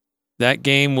 That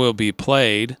game will be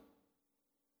played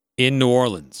in New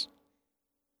Orleans.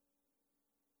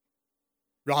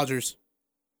 Rodgers.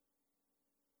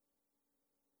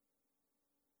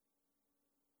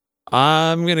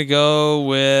 I'm going to go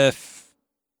with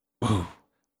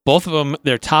both of them.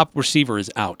 Their top receiver is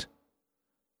out.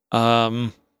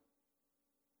 I'm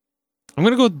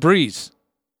going to go with Breeze.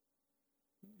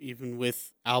 Even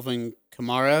with Alvin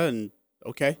Kamara and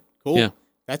okay, cool. Yeah.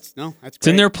 That's great. It's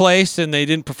in their place, and they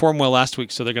didn't perform well last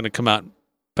week, so they're going to come out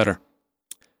better.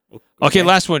 Okay,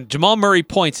 last one. Jamal Murray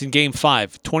points in Game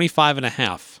 5,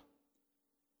 25.5.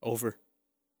 Over.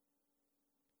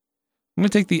 I'm going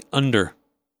to take the under,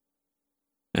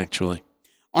 actually.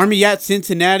 Army at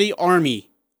Cincinnati.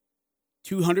 Army.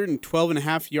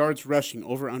 212.5 yards rushing.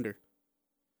 Over under.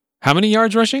 How many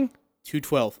yards rushing?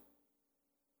 212.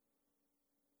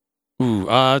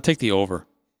 Ooh, take the over.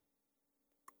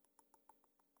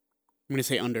 I'm going to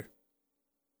say under.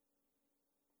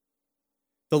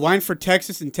 The line for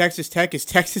Texas and Texas Tech is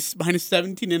Texas minus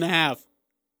 17.5.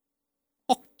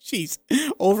 Oh, jeez.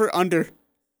 Over, under.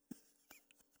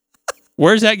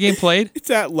 Where's that game played? It's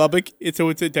at Lubbock. It's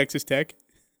at Texas Tech.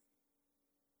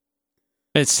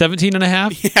 It's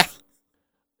 17.5?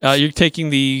 Yeah. You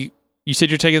said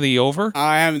you're taking the over?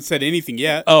 I haven't said anything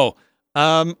yet. Oh,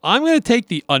 I'm going to take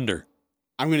the under.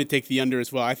 I'm going to take the under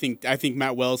as well. I think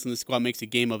Matt Wells and the squad makes a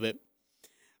game of it.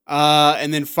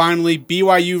 And then finally,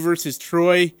 BYU versus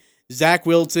Troy. Zach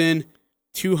Wilson,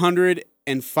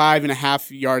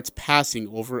 205.5 yards passing.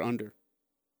 Over under.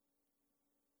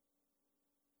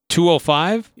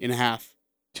 205? In a half.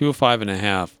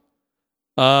 205.5.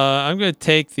 I'm going to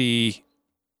take the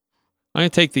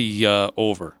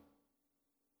over.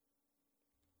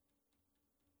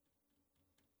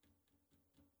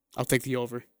 I'll take the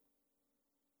over.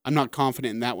 I'm not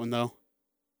confident in that one, though.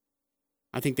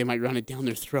 I think they might run it down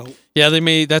their throat. Yeah, they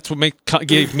may. That's what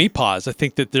gave me pause. I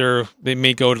think that they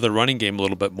may go to the running game a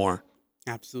little bit more.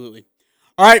 Absolutely.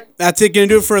 All right, that's it. Going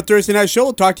to do it for a Thursday night show.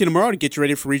 We'll talk to you tomorrow to get you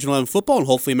ready for Regional 11 football and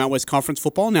hopefully a Mountain West Conference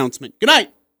football announcement. Good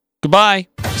night. Goodbye.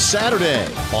 Saturday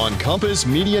on Compass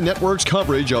Media Network's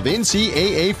coverage of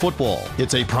NCAA football.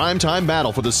 It's a primetime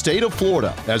battle for the state of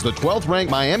Florida as the 12th-ranked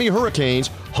Miami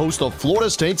Hurricanes host the Florida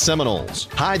State Seminoles.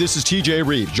 Hi, this is TJ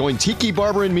Reeves. Join Tiki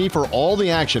Barber and me for all the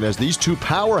action as these two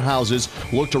powerhouses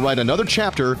look to write another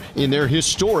chapter in their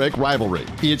historic rivalry.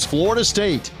 It's Florida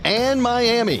State and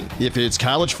Miami. If it's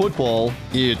college football,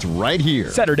 it's right here.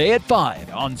 Saturday at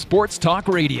 5 on Sports Talk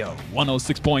Radio,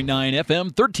 106.9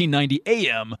 FM, 1390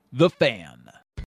 AM, The Fan.